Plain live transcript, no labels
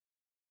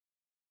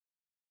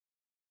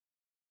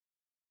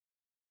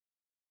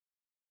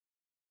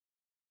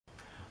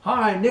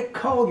Hi, Nick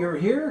Collier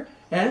here,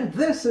 and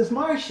this is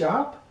my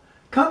shop.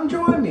 Come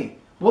join me.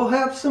 We'll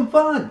have some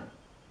fun.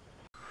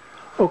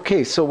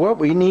 Okay, so what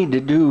we need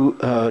to do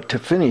to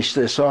finish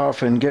this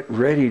off and get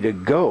ready to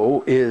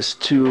go is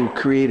to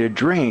create a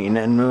drain.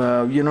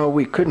 And you know,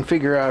 we couldn't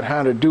figure out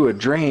how to do a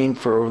drain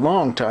for a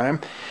long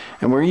time,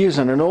 and we're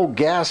using an old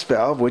gas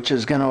valve, which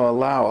is going to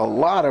allow a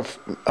lot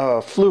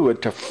of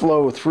fluid to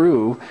flow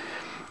through.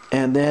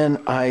 And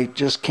then I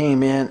just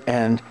came in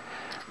and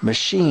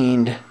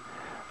machined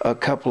a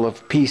couple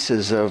of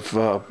pieces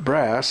of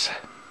brass,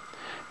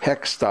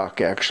 hex stock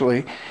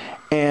actually,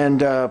 and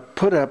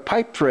put a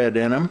pipe thread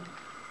in them,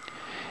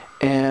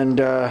 and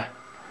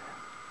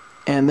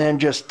then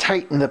just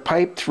tighten the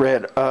pipe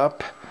thread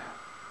up.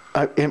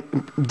 I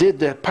did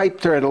the pipe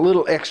thread a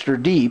little extra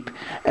deep,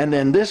 and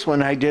then this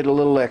one I did a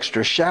little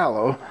extra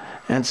shallow,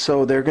 and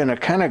so they're going to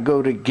kind of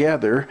go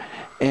together,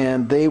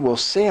 and they will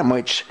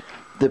sandwich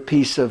the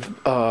piece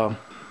of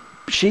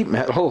sheet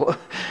metal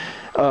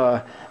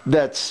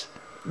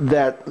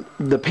that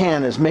the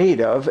pan is made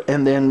of.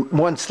 And then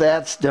once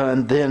that's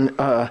done,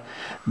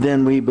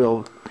 then we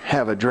will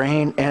have a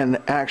drain. And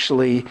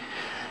actually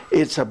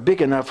it's a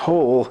big enough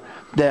hole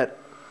that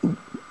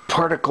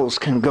particles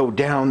can go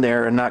down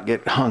there and not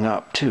get hung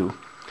up too.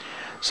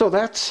 So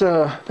that's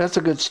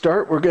a good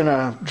start. We're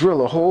gonna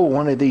drill a hole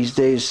one of these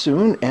days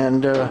soon,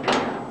 and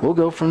we'll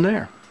go from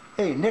there.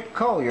 Hey, Nick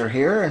Collier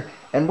here,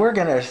 and we're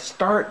gonna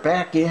start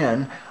back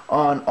in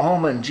on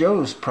Almond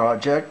Joe's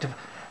project.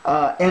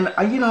 And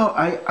you know,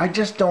 I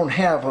just don't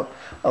have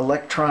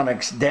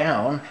electronics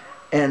down,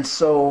 and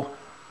so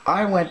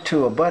I went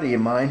to a buddy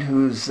of mine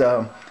who's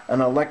an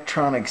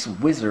electronics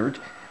wizard,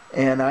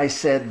 and I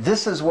said,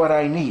 this is what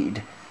I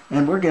need.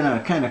 And we're going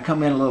to kind of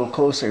come in a little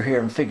closer here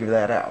and figure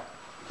that out.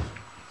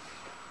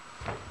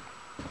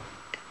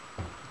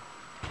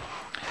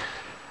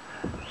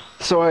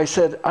 So I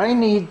said, I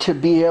need to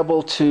be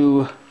able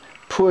to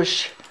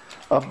push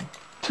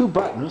two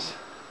buttons.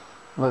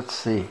 Let's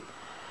see.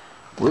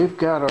 We've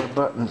got our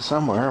button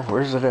somewhere.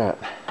 Where's it at?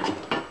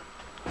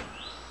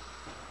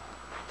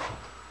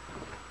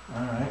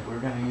 Alright, we're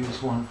going to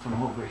use one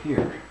from over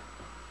here.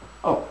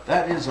 Oh,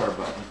 that is our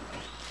button.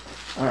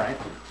 Alright.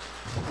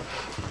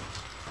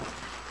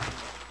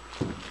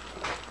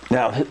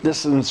 Now,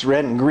 this one's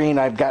red and green.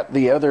 I've got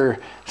the other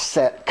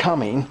set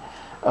coming.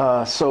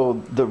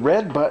 So the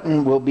red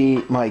button will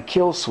be my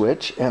kill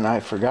switch, and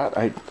I forgot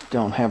I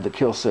don't have the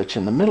kill switch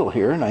in the middle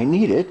here, and I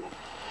need it.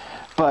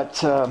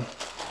 But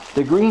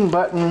the green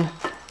button,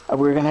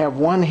 we're going to have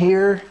one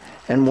here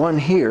and one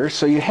here.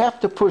 So you have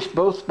to push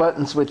both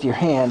buttons with your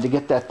hand to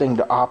get that thing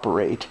to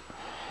operate.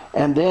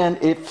 And then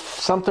if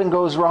something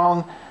goes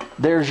wrong,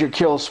 there's your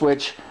kill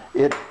switch.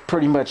 It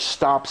pretty much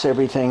stops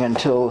everything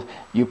until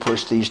you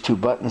push these two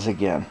buttons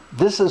again.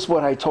 This is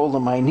what I told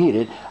him I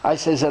needed. I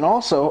says, and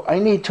also I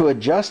need to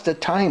adjust a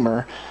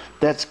timer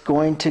that's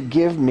going to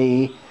give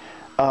me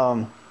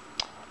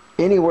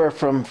anywhere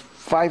from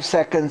 5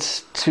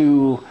 seconds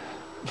to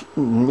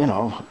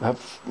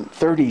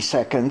 30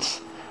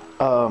 seconds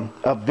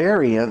of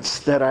variance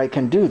that I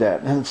can do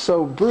that. And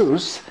so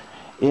Bruce,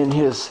 in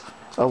his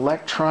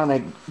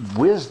electronic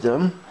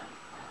wisdom,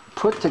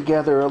 put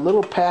together a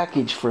little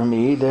package for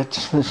me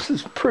this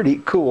is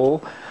pretty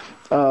cool.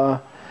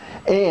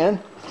 And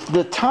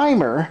the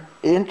timer,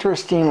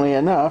 interestingly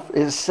enough,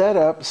 is set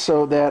up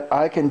so that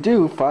I can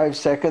do 5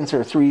 seconds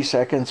or 3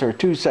 seconds or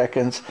 2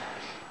 seconds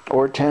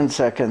or 10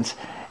 seconds.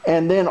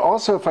 And then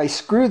also, if I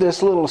screw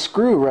this little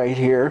screw right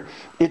here,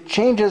 it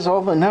changes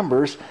all the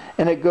numbers,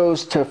 and it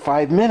goes to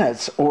 5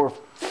 minutes or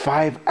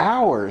 5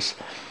 hours,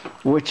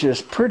 which is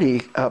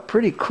a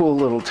pretty cool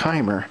little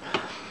timer.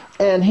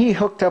 And he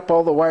hooked up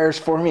all the wires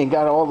for me and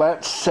got all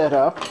that set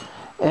up.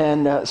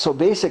 And so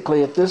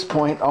basically at this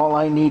point, all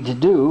I need to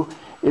do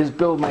is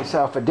build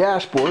myself a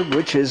dashboard,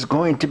 which is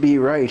going to be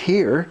right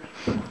here,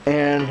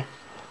 and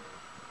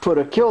put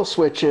a kill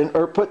switch in,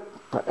 or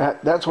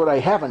that's what I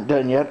haven't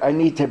done yet. I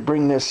need to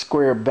bring this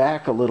square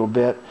back a little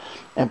bit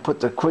and put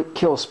the quick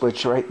kill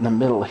switch right in the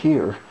middle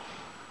here.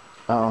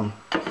 Now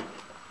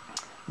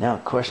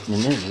the question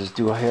is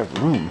do I have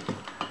room?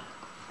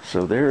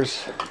 So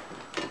there's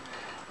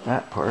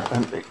that part.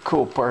 And the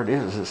cool part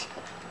is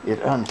it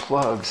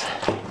unplugs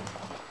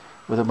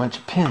with a bunch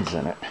of pins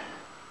in it.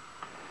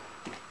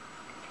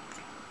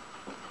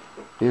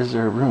 Is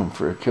there room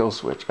for a kill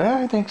switch?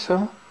 I think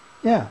so.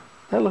 Yeah,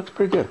 that looks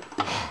pretty good.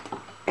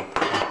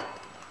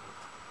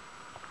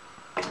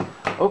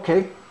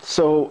 Okay,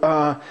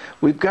 so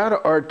we've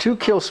got our two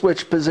kill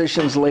switch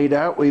positions laid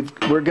out.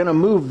 We're going to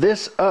move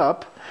this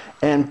up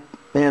and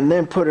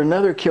then put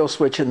another kill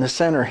switch in the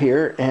center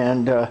here,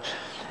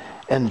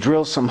 and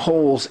drill some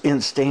holes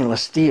in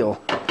stainless steel.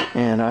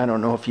 And I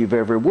don't know if you've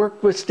ever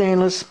worked with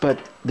stainless, but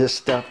this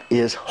stuff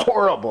is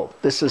horrible.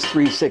 This is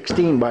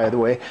 316, by the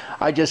way.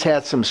 I just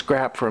had some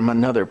scrap from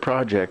another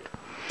project.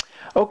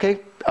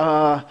 Okay,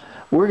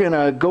 we're going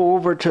to go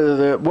over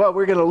to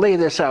we're going to lay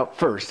this out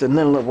first, and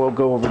then we'll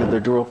go over to the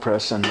drill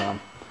press and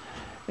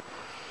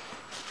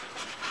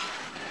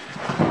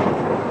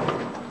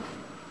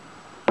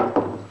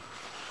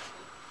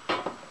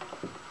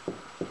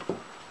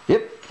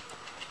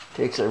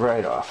Takes it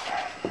right off.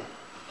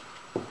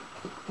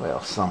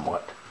 Well,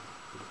 somewhat.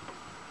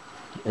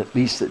 At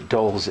least it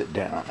dulls it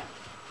down.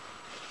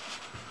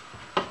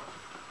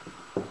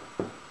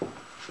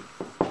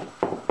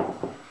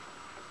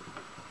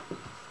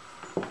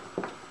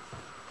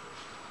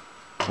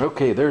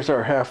 Okay, there's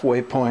our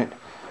halfway point.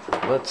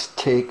 Let's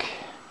take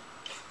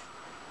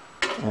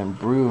and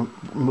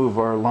move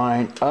our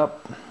line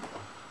up.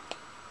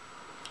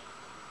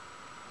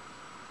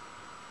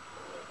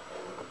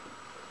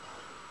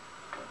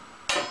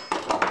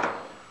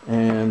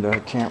 And I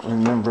can't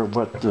remember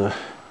what the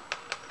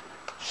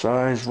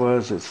size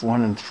was. It's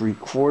 1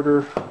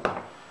 3/4,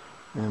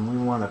 and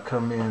we want to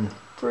come in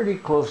pretty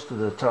close to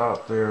the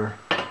top there,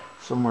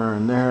 somewhere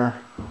in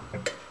there.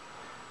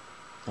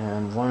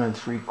 And 1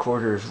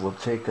 3/4 will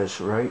take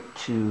us right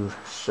to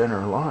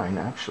center line.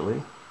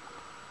 Actually,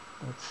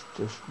 let's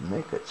just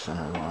make it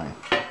center line.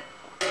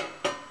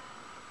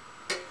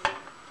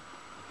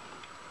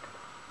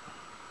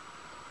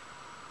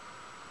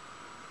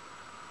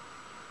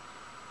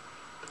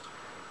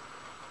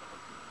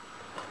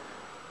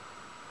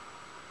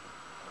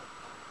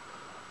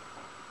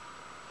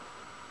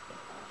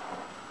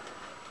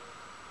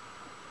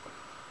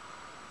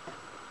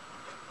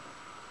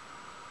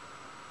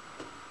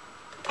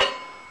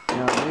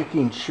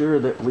 Making sure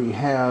that we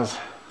have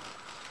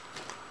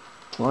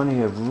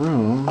plenty of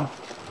room.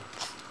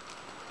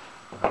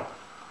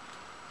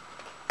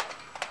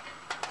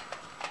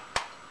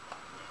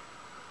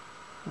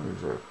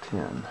 There's our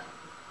pin.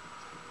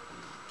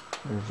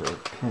 There's our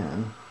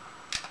pin.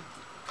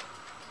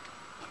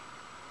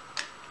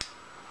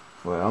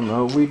 Well,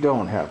 no, we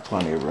don't have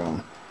plenty of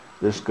room.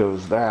 This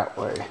goes that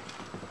way,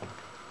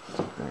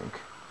 I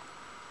think.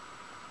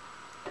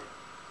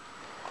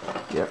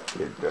 Yep,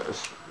 it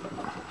does.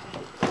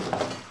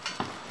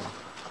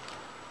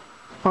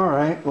 All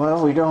right,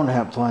 well, we don't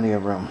have plenty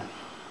of room.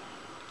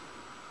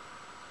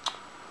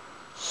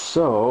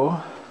 So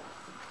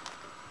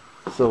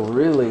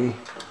really,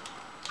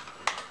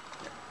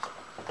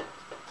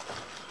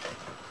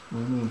 we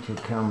need to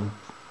come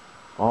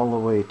all the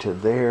way to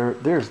there.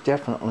 There's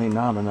definitely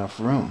not enough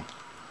room.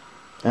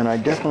 And I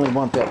definitely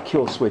want that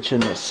kill switch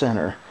in the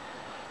center.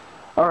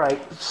 All right,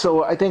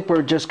 so I think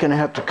we're just going to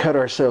have to cut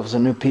ourselves a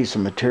new piece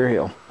of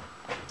material.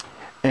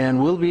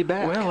 And we'll be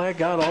back. Well, I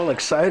got all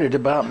excited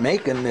about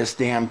making this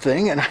damn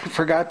thing, and I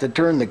forgot to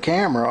turn the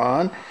camera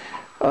on.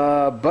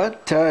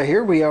 But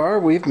here we are.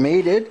 We've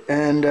made it,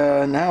 and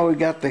now we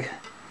got the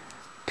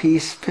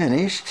piece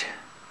finished.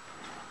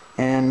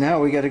 And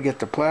now we got to get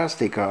the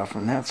plastic off,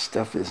 and that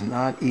stuff is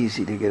not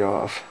easy to get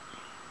off.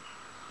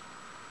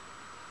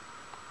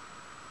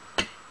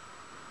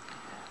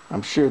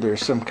 I'm sure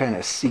there's some kind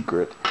of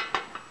secret,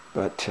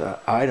 but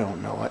I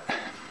don't know it.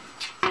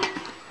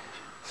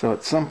 So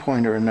at some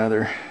point or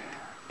another,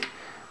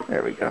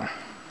 there we go.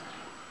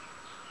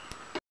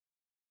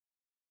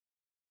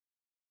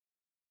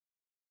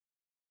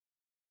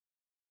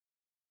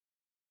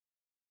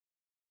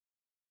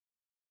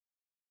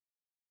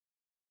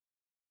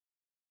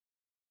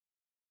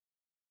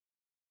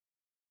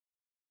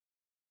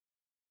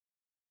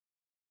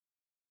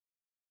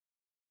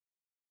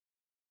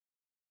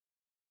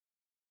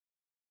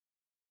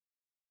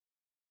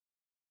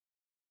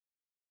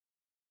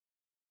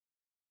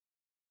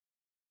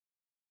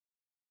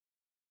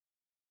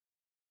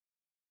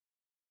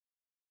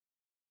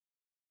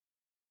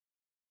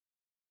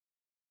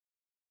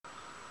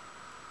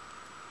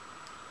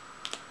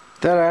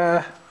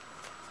 Ta-da!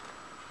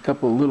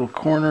 Couple of little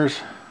corners.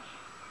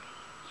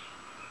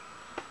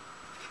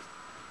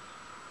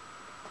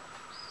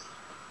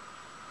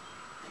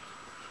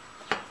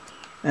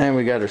 And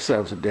we got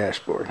ourselves a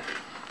dashboard.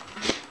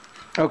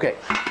 Okay.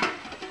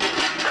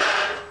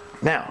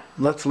 Now,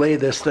 let's lay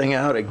this thing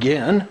out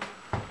again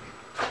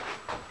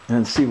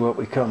and see what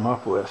we come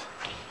up with.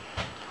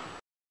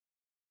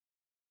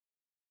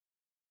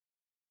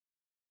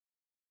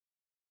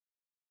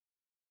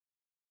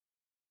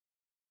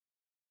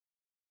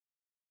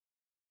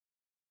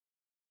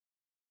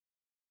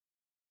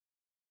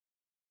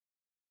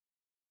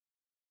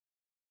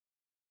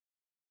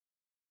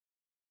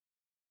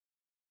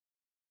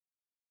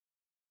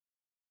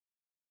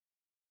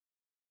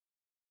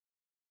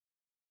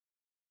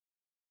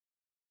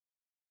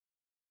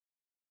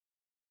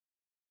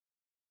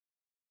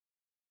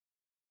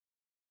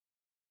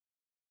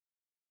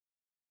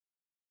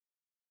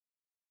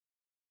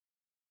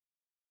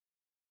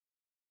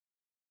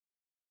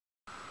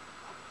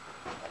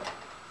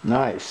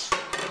 Nice.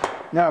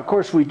 Now, of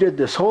course, we did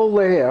this whole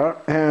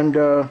layout,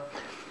 and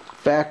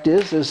fact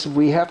is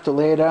we have to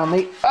lay it on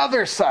the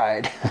other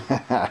side.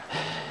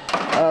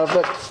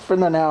 But for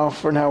now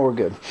we're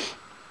good.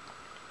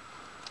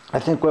 I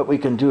think what we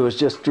can do is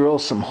just drill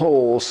some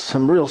holes,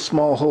 some real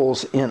small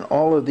holes in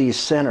all of these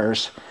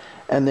centers,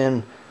 and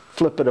then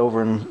flip it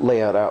over and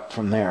lay it out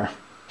from there.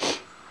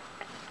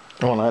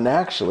 Well, and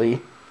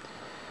actually,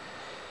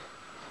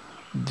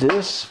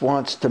 this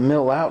wants to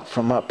mill out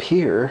from up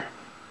here.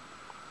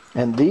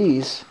 And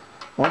these,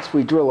 once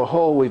we drill a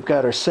hole, we've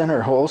got our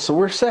center hole, so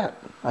we're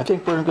set. I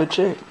think we're in good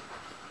shape.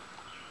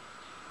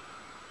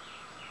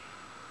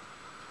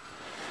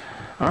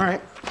 All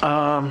right,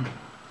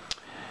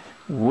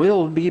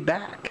 we'll be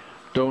back.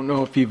 Don't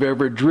know if you've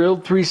ever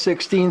drilled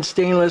 316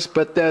 stainless,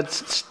 but that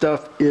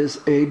stuff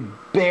is a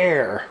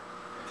bear.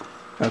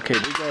 Okay,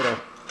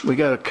 we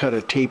gotta cut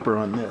a taper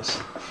on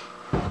this.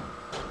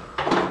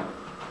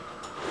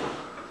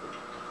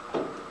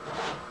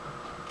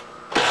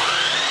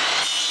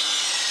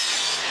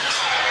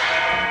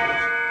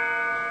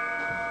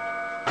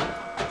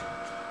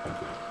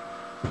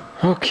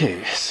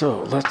 Okay,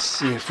 so let's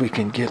see if we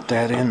can get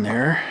that in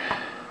there.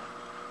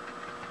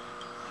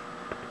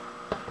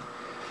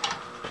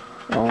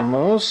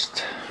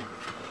 Almost.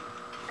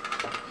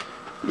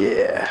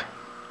 Yeah.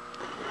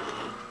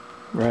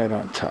 Right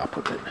on top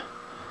of it.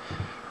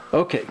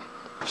 Okay,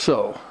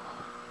 so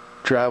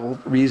travel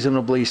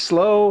reasonably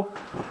slow,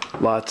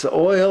 lots of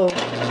oil.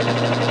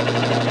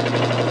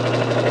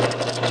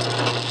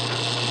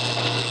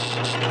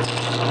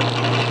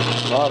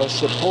 A lot of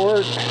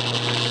support.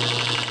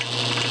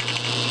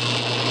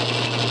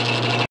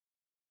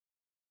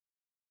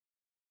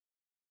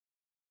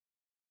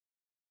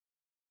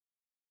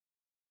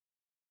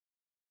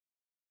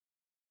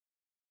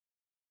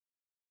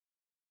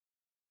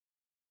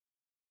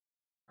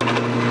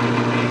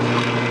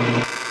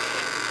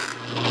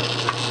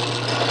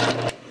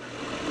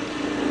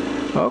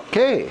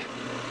 Okay,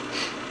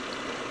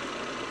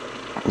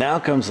 now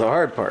comes the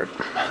hard part.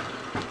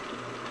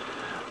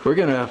 We're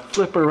gonna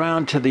flip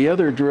around to the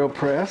other drill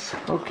press.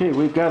 Okay,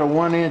 we've got a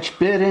 1-inch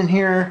bit in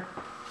here.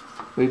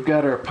 We've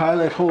got our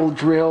pilot hole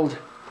drilled.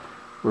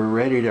 We're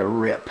ready to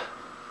rip.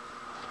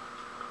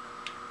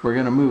 We're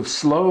gonna move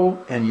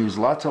slow and use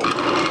lots of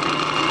oil.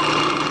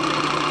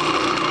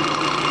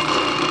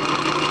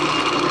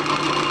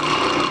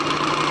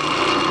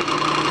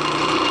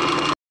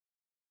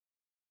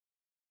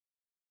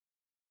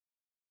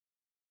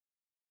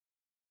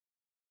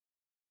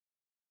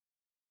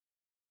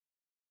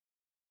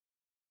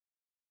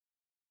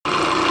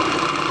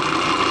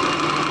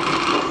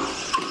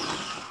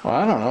 Well,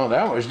 I don't know,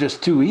 that was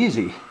just too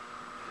easy.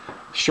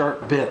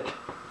 Sharp bit.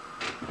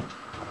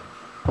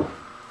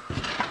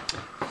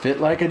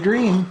 Fit like a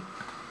dream.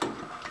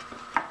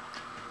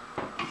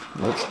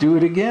 Let's do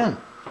it again.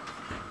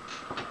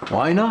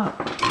 Why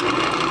not?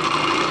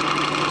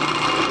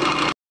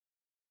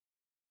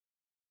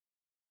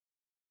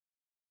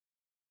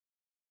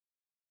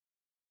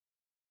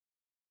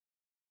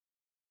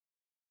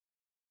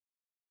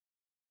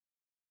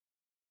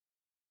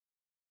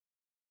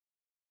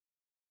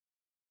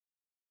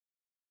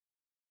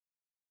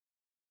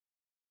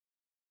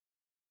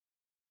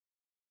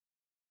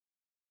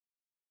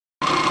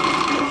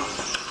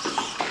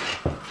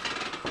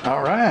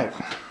 All right,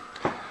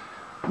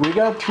 we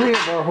got 3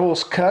 of our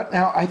holes cut.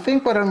 Now I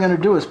think what I'm going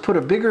to do is put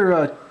a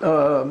bigger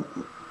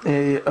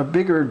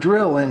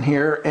drill in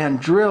here and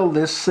drill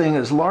this thing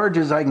as large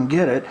as I can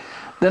get it.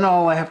 Then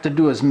all I have to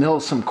do is mill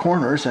some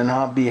corners and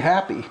I'll be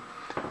happy.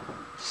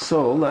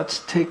 So let's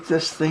take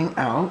this thing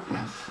out.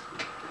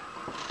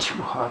 It's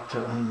too hot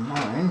to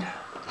unwind.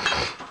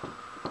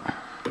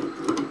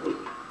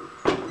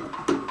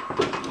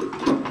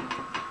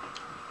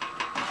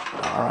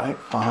 All right,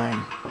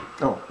 fine.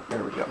 Oh,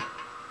 there we go.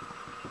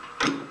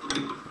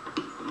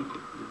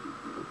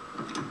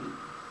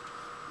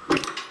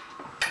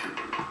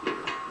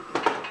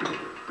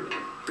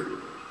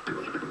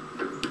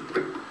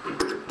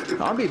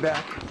 I'll be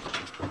back.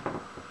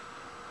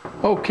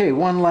 Okay,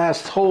 one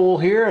last hole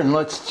here and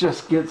let's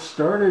just get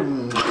started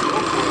and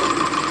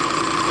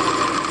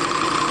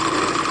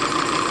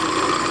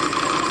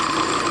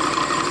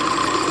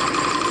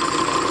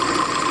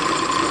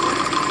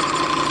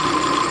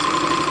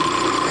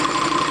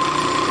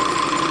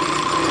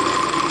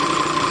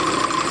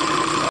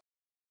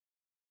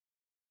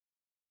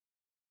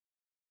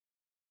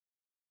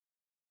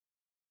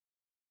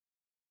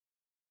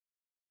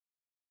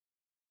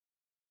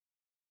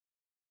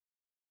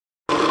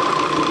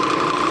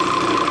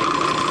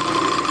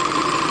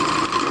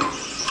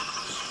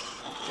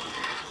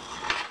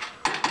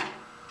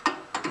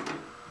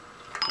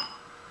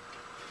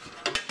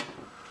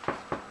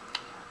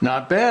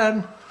not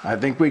bad. I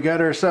think we got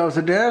ourselves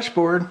a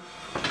dashboard.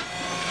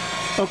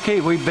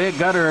 Okay, we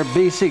got our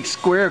basic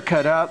square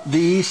cut out.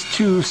 These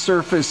 2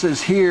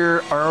 surfaces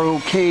here are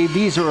okay.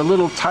 These are a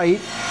little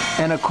tight,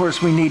 and of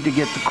course we need to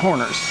get the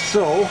corners.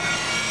 So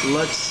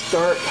let's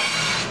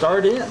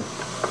start in.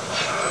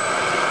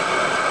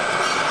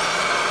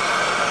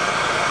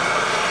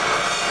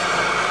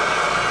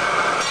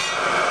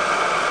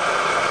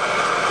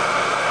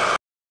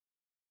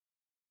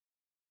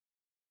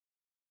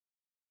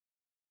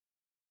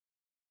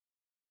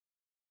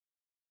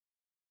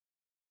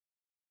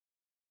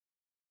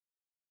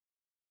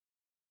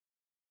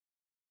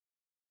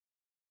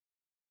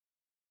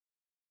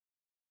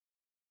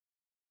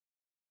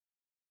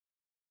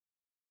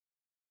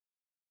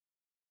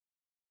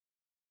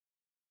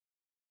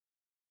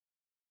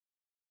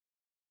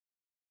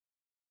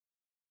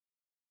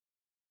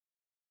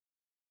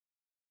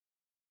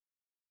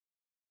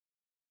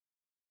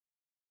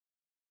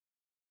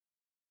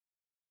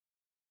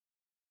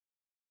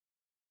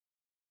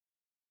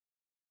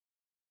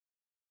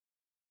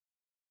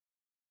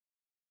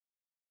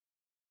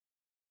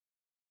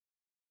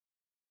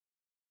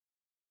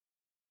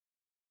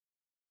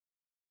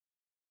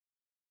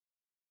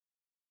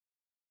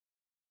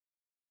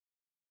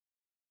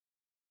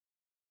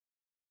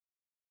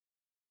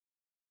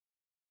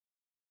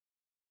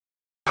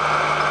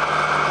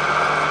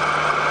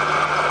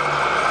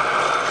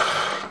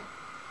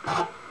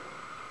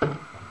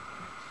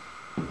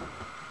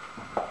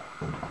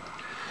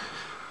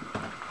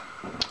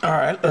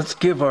 let's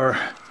give our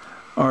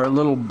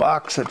little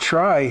box a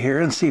try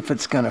here and see if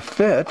it's going to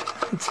fit.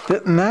 It's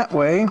fitting that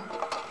way,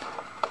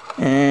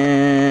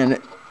 and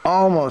it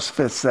almost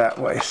fits that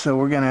way, so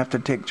we're going to have to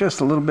take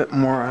just a little bit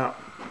more out.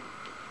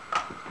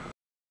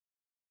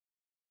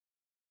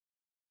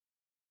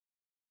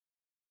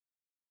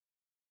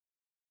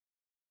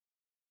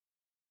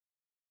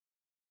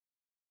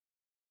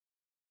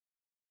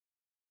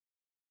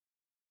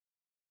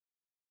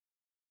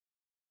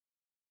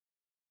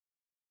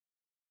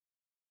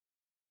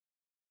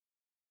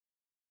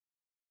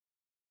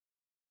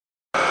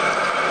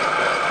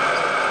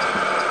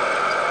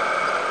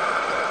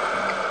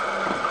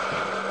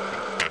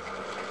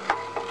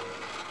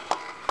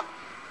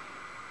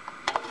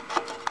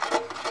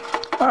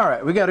 All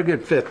right, we got a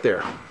good fit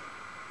there.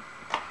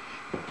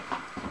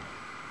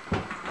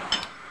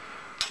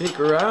 Take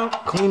her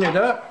out, clean it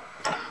up,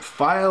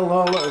 file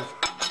all the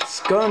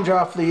sponge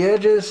off the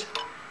edges,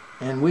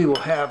 and we will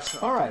have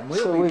some. All right,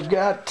 so we've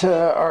got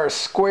our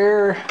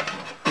square.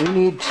 We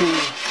need to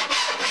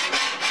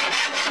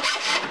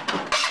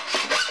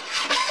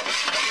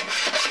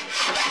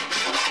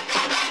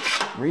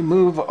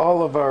remove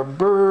all of our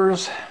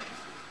burrs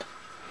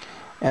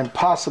and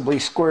possibly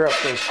square up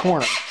those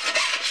corners.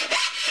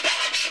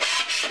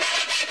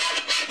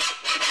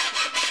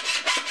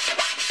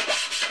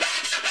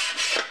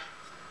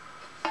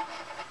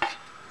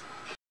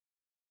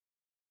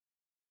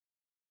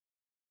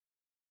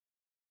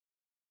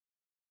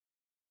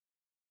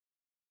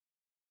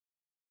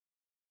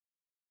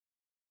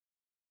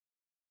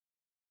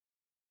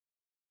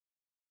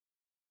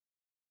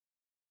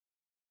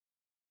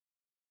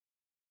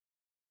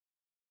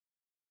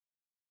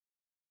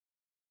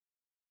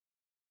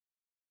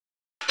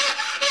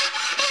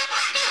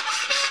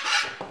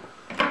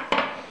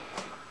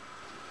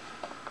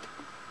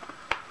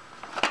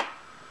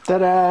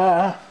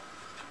 Ta-da!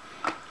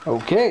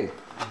 Okay,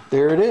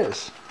 there it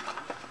is.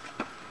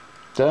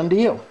 Done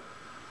deal.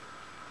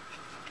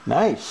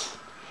 Nice.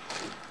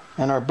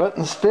 And our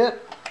buttons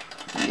fit?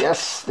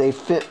 Yes, they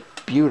fit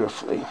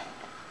beautifully.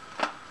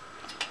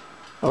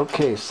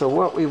 Okay, so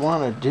what we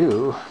want to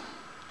do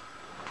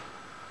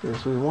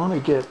is we want to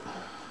get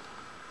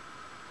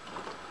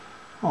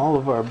all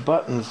of our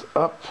buttons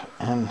up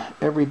and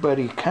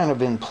everybody kind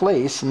of in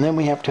place, and then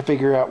we have to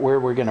figure out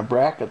where we're going to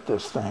bracket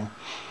this thing.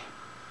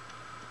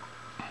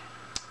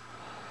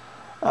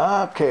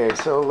 Okay,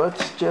 so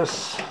let's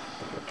just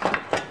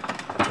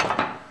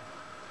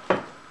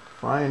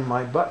find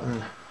my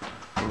button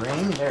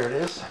ring. There it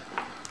is.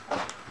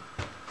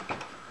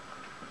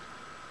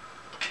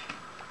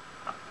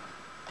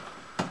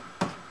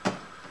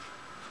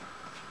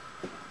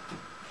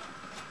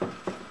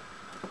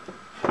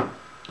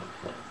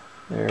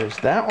 There's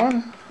that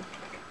one.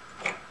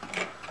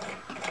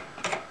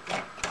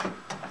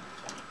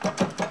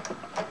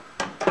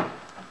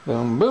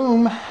 Boom,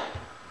 boom.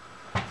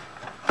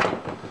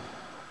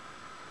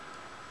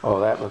 Oh,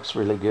 that looks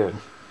really good.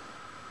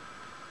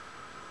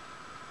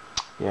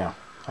 Yeah,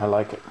 I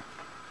like it.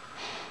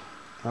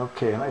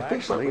 Okay, and I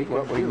think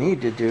what we need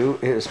to do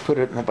is put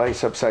it in the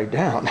vise upside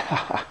down.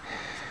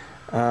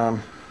 Or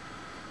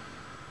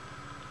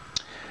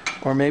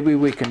maybe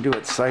we can do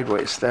it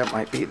sideways. That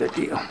might be the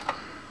deal.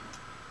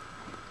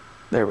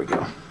 There we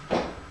go.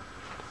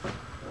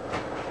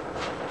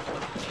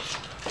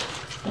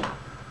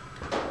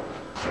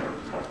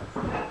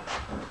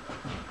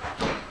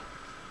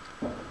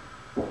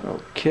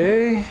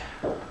 Okay.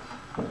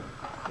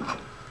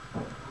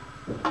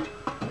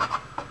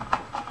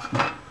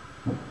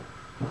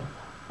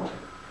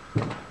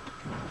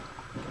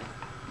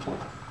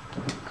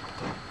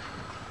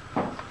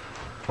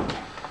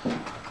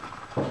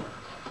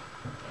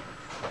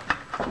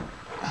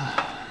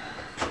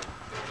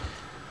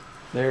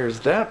 There's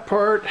that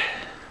part.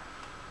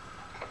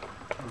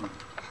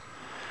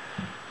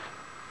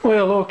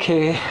 Well,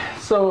 okay,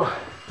 so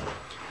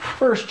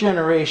first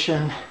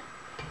generation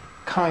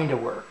kind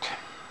of worked,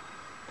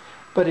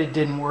 but it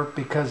didn't work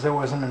because there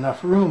wasn't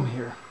enough room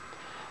here.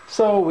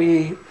 So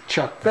we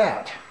chucked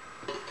that.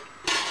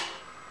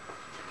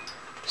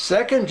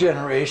 Second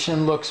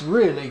generation looks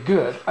really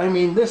good. I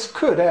mean, this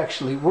could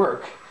actually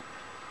work,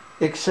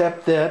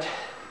 except that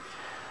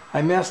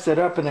I messed it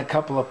up in a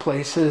couple of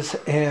places,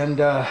 and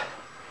I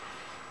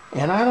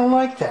don't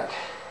like that.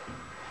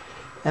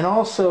 And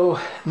also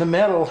the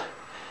metal,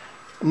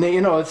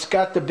 you know, it's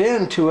got the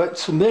bend to it,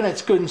 so then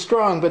it's good and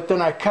strong, but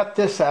then I cut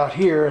this out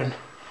here and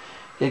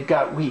it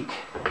got weak.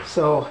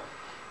 So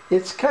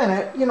it's kind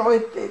of, you know,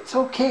 it's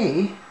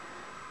okay,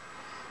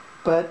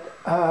 but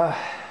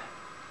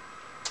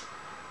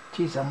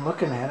geez, I'm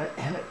looking at it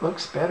and it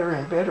looks better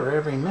and better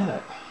every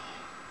minute,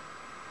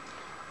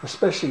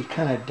 especially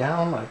kind of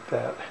down like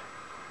that.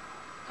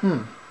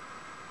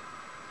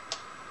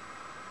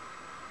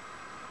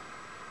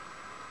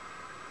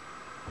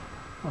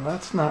 Well,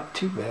 that's not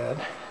too bad.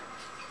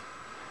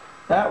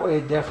 That way,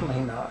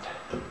 definitely not.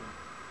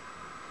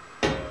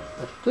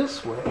 But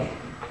this way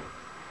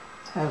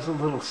has a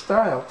little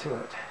style to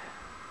it.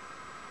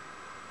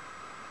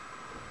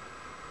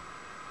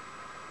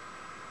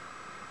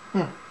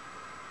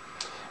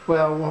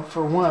 Well,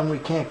 for one, we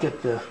can't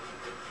get the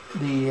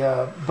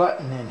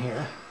button in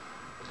here.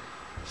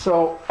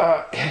 So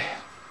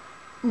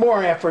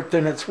more effort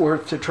than it's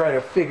worth to try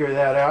to figure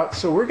that out.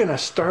 So we're going to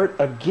start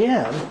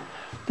again.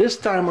 This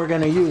time we're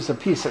going to use a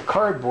piece of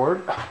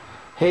cardboard.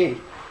 Hey,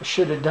 I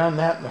should have done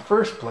that in the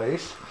first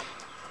place.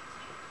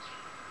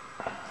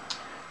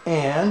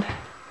 And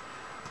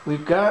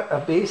we've got a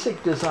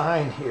basic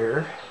design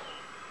here.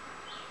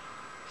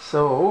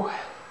 So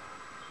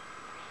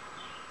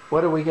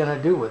what are we going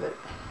to do with it?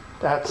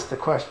 That's the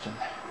question.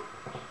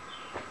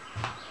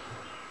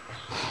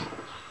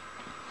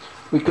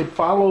 We could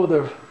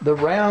follow the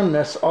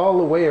roundness all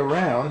the way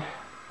around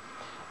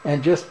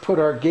and just put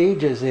our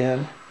gauges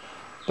in,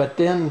 but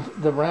then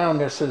the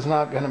roundness is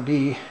not going to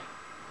be,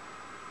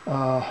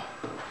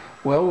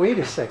 well, wait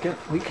a second,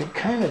 we could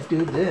kind of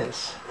do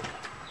this.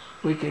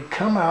 We could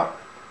come out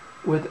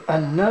with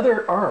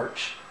another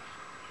arch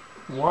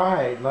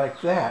wide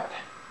like that.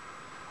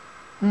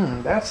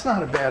 That's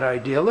not a bad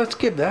idea. Let's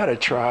give that a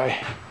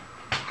try.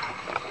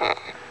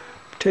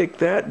 Take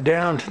that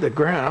down to the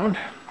ground.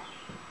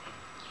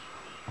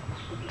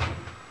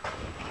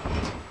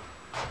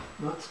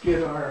 Let's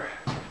get our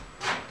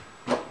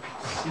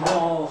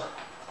small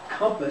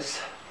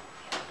compass.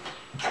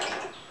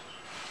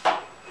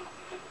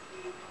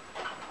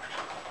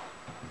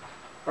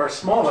 Our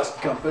smallest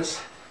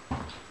compass.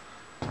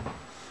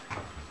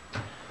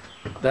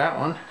 That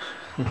one.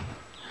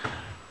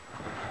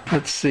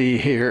 Let's see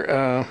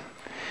here.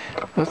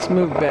 Let's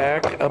move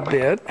back a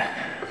bit.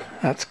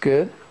 That's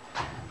good.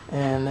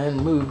 And then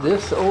move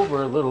this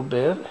over a little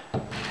bit.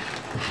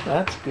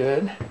 That's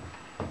good.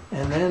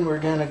 And then we're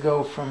going to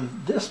go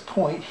from this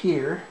point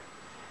here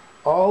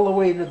all the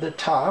way to the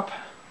top.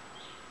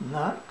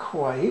 Not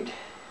quite.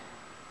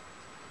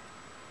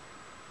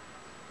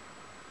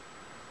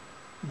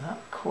 Not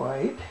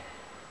quite.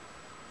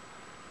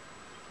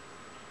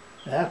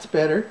 That's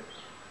better.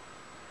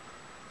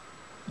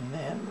 And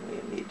then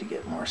we need to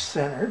get more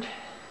centered.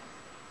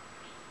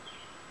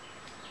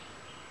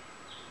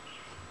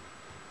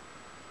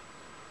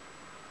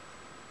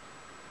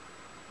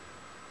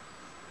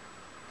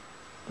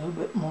 A little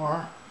bit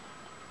more.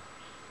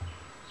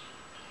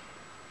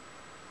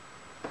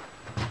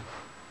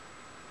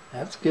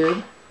 That's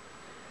good.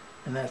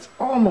 And that's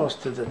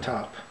almost to the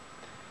top.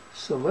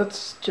 So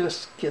let's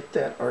just get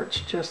that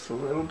arch just a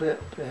little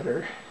bit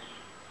better.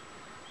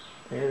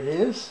 There it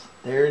is.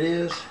 There it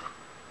is.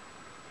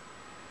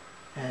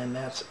 And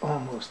that's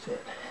almost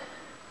it.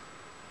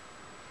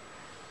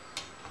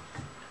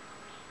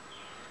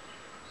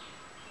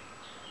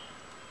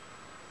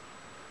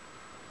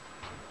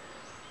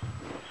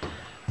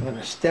 I'm going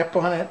to step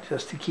on it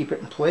just to keep it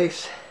in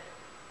place.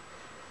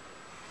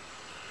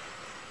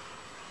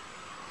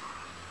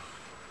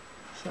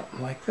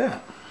 Something like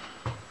that.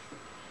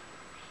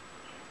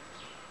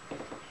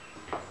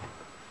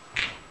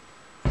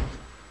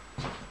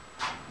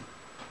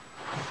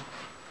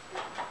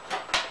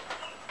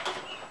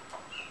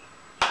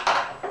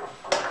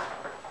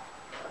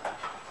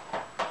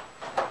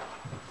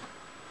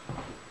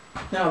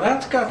 Now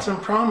that's got some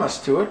promise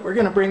to it. We're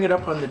going to bring it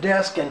up on the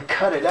desk and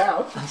cut it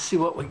out and see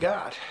what we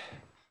got.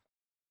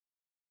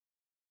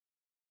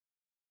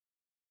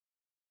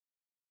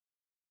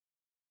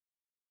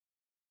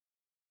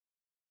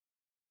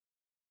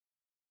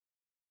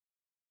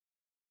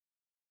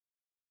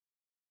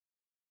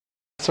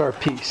 That's our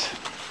piece.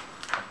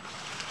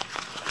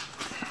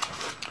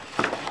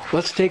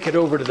 Let's take it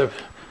over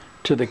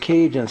to the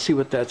cage and see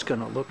what that's going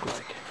to look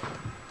like.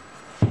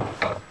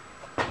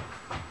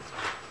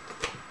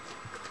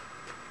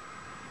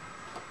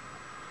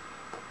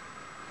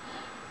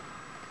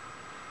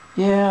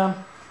 Yeah,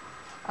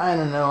 I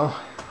don't know.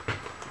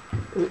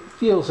 It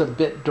feels a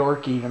bit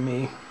dorky to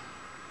me.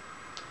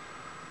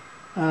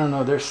 I don't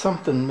know, there's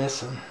something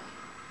missing.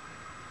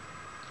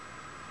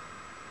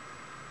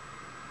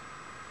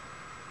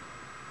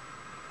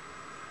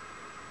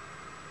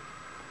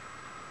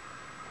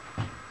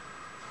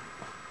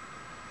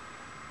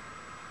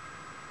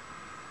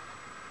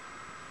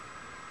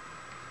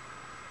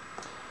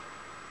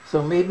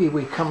 So maybe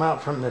we come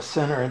out from the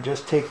center and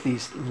just take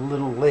these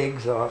little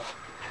legs off,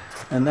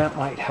 and that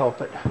might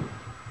help it.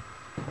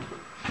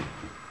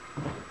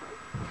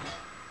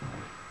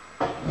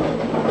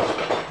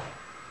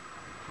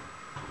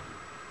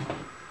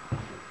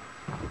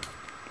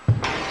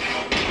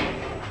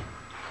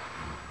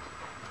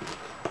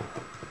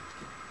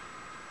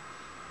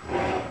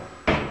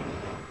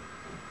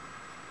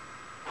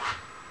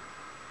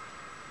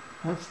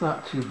 That's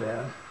not too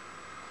bad.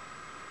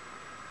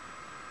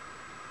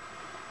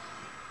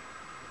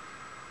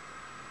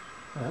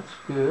 That's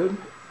good.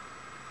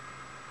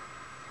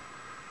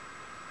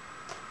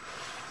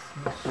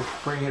 Let's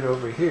just bring it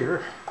over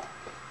here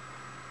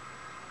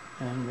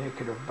and make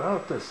it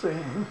about the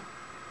same.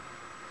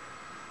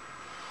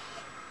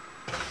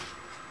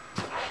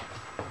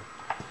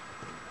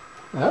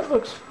 That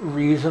looks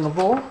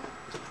reasonable.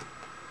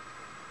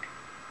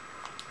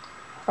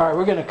 All right,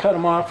 we're going to cut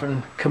them off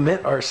and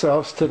commit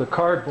ourselves to the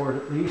cardboard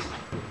at least.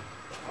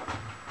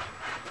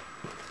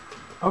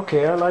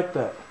 Okay, I like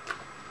that.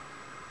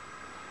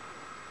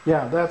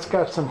 Yeah, that's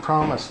got some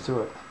promise to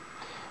it.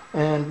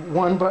 And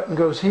one button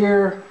goes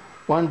here,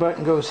 one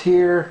button goes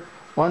here,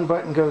 one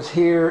button goes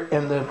here,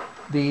 and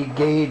the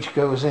gauge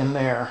goes in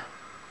there.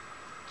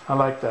 I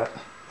like that.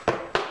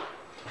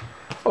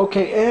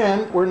 Okay,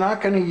 and we're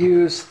not going to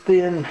use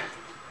thin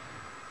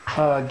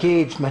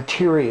gauge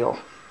material.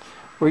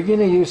 We're going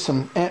to use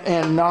some,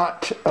 and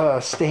not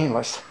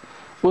stainless.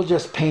 We'll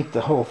just paint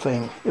the whole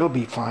thing. It'll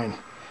be fine.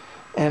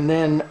 And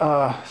then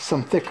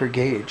some thicker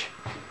gauge.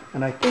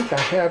 And I think I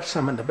have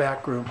some in the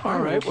back room. All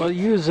right, well,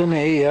 using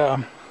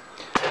a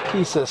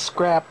piece of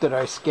scrap that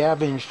I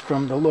scavenged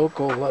from the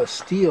local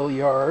steel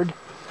yard,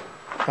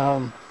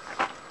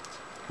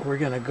 we're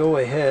going to go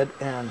ahead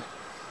and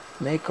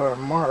make our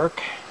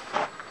mark.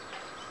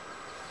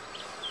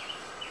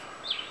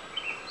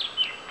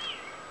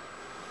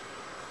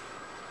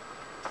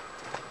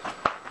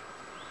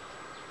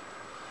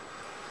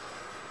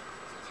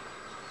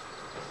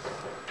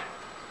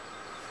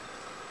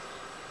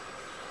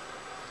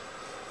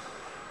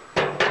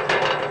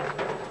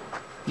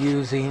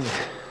 Using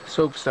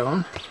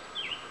soapstone.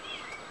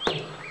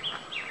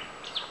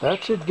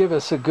 That should give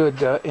us a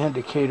good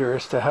indicator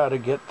as to how to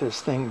get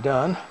this thing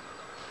done.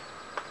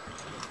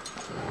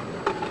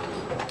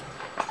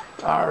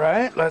 All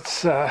right,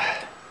 let's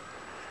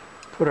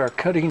put our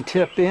cutting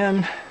tip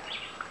in.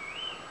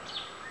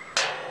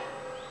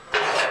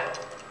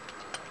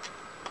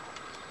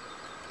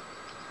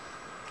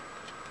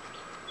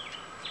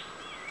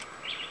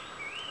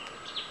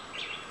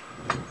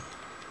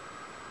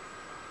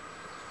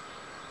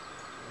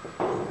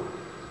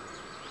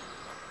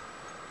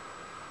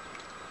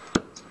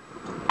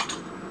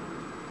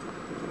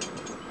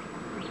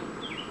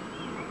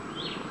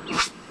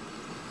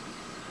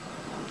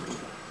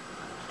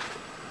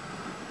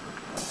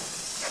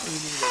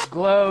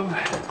 Glove.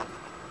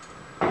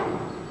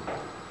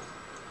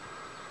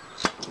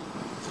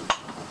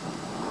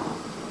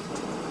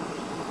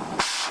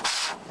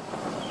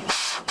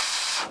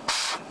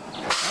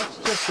 That's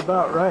just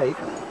about right.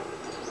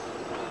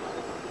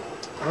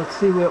 Let's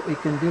see what we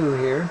can do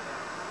here.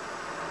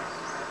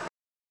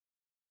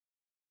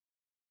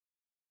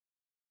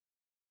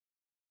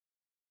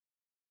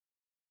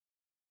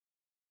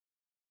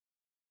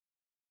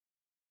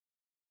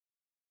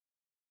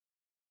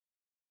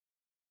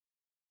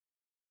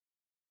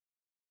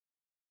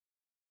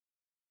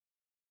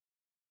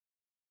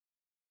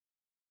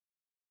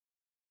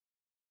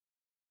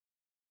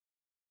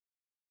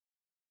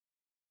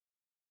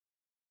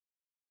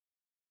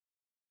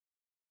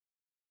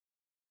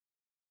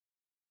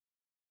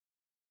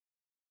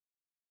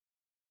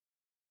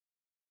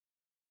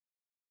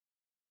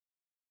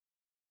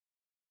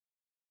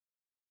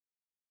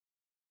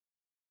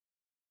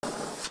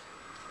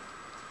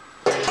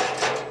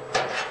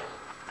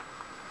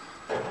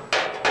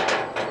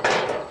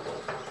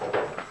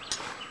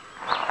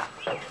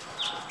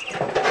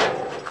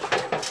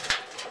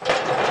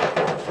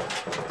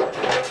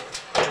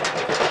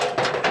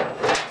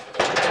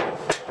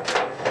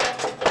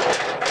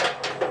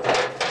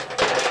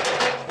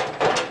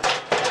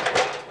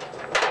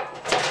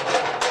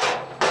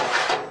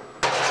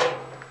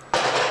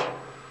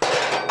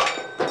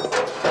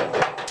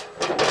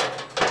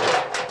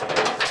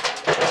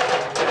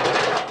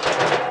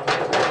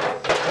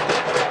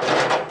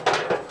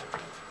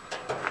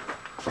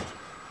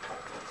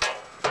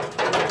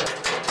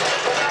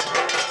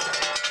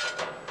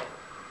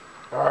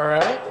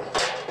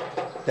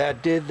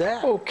 That did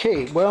that.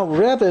 Okay, well,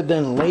 rather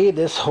than lay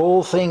this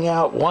whole thing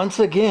out once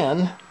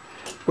again,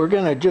 we're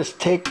going to just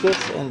take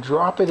this and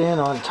drop it in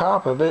on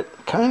top of it,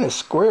 kind of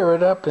square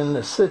it up in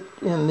the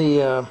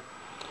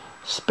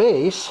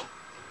space,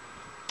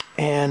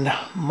 and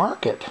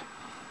mark it.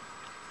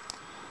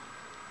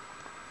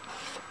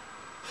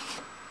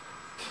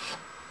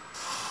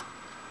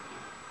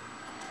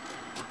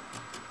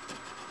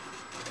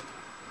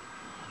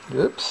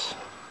 Oops,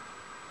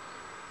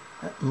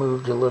 that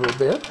moved a little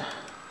bit.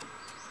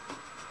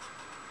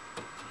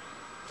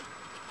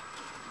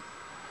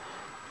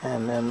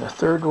 And then the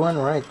third one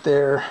right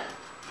there,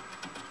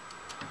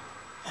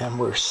 and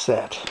we're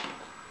set.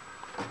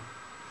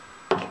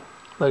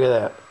 Look at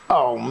that.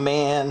 Oh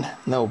man,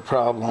 no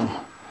problem.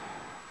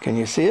 Can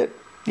you see it?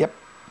 Yep.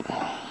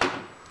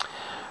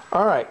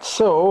 All right,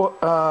 so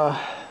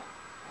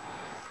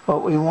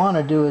what we want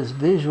to do is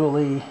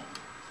visually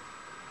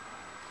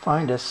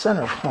find a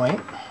center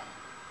point.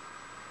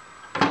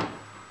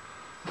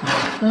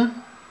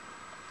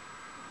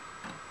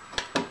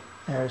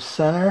 There's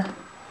center.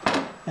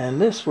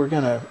 And this we're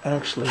going to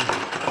actually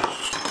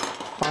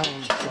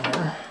find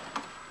center.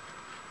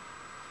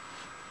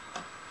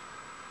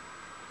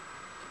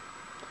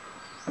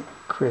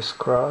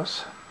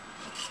 Crisscross.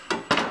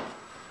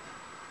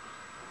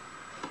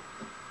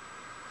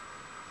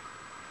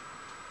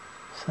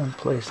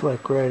 Someplace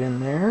like right in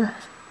there.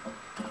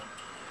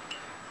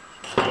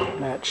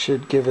 That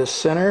should give us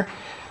center.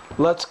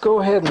 Let's go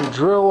ahead and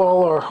drill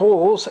all our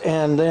holes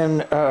and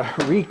then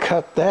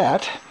recut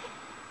that.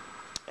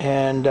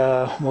 And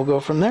we'll go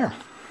from there.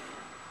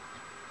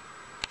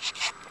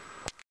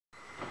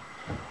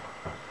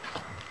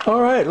 All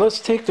right, let's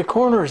take the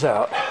corners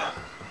out.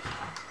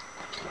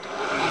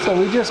 So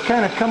we just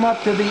kind of come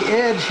up to the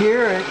edge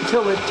here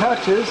until it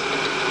touches,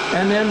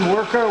 and then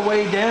work our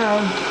way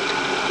down.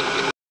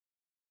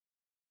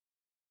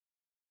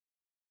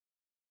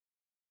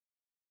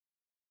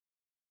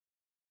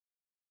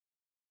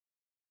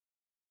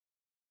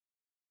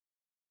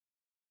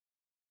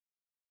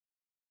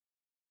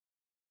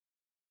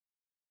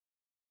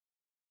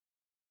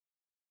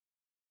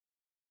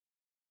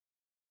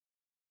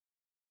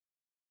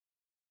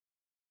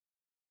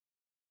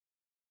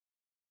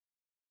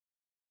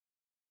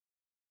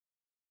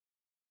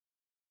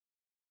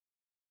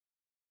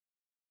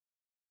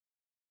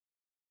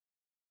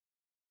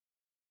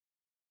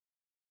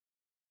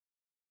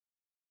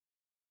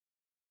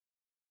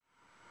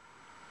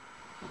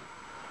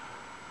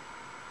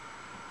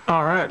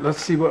 All right, let's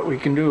see what we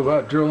can do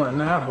about drilling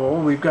that hole.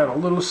 We've got a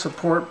little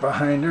support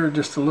behind her,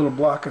 just a little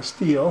block of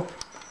steel.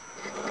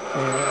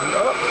 And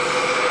oh,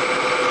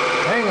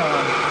 hang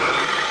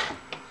on.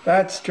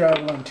 That's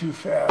traveling too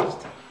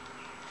fast.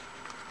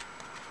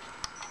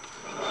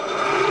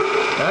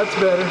 That's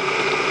better.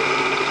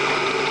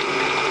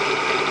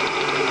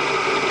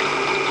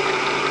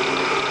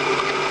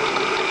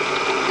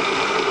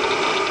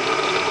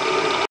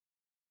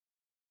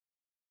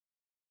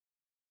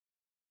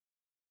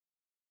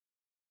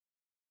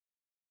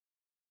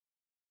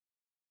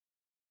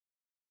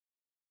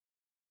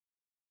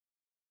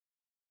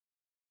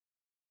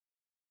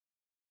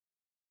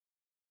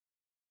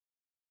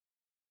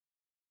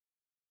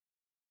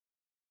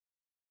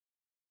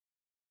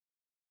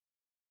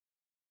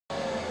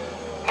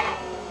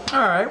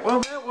 All right,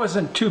 well, that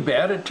wasn't too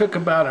bad. It took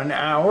about an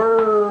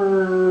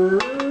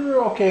hour,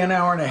 okay, an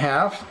hour and a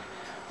half.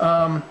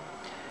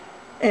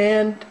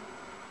 And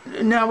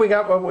now we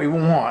got what we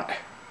want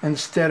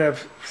instead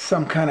of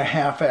some kind of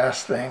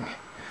half-ass thing.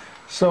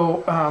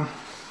 So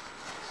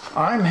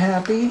I'm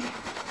happy.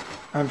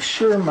 I'm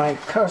sure my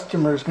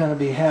customer's going to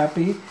be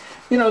happy.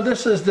 You know,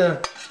 this is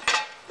the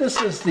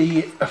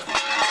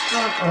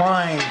front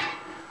line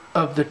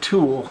of the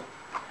tool.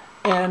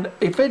 And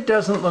if it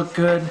doesn't look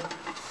good,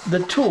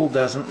 the tool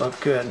doesn't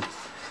look good.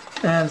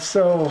 And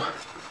so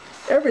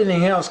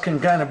everything else can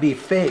kind of be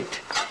faked.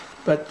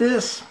 But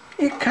this,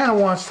 it kind of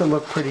wants to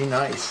look pretty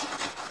nice.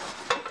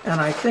 And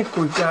I think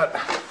we've got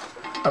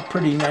a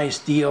pretty nice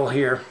deal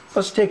here.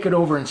 Let's take it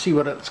over and see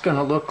what it's going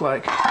to look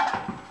like.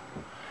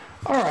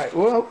 All right,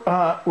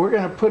 well, we're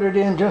going to put it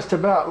in just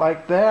about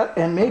like that,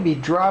 and maybe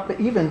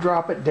even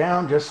drop it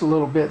down just a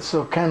little bit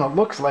so it kind of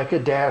looks like a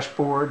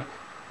dashboard.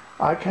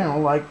 I kind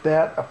of like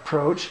that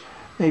approach.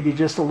 Maybe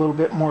just a little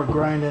bit more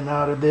grinding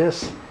out of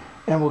this,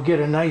 and we'll get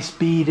a nice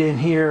bead in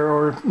here,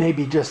 or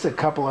maybe just a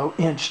couple of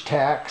inch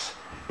tacks,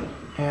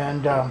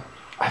 and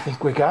I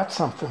think we got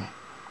something.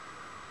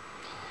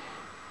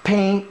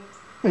 Paint,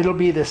 it'll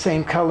be the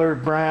same color,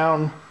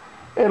 brown.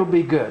 It'll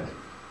be good.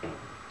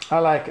 I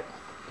like it.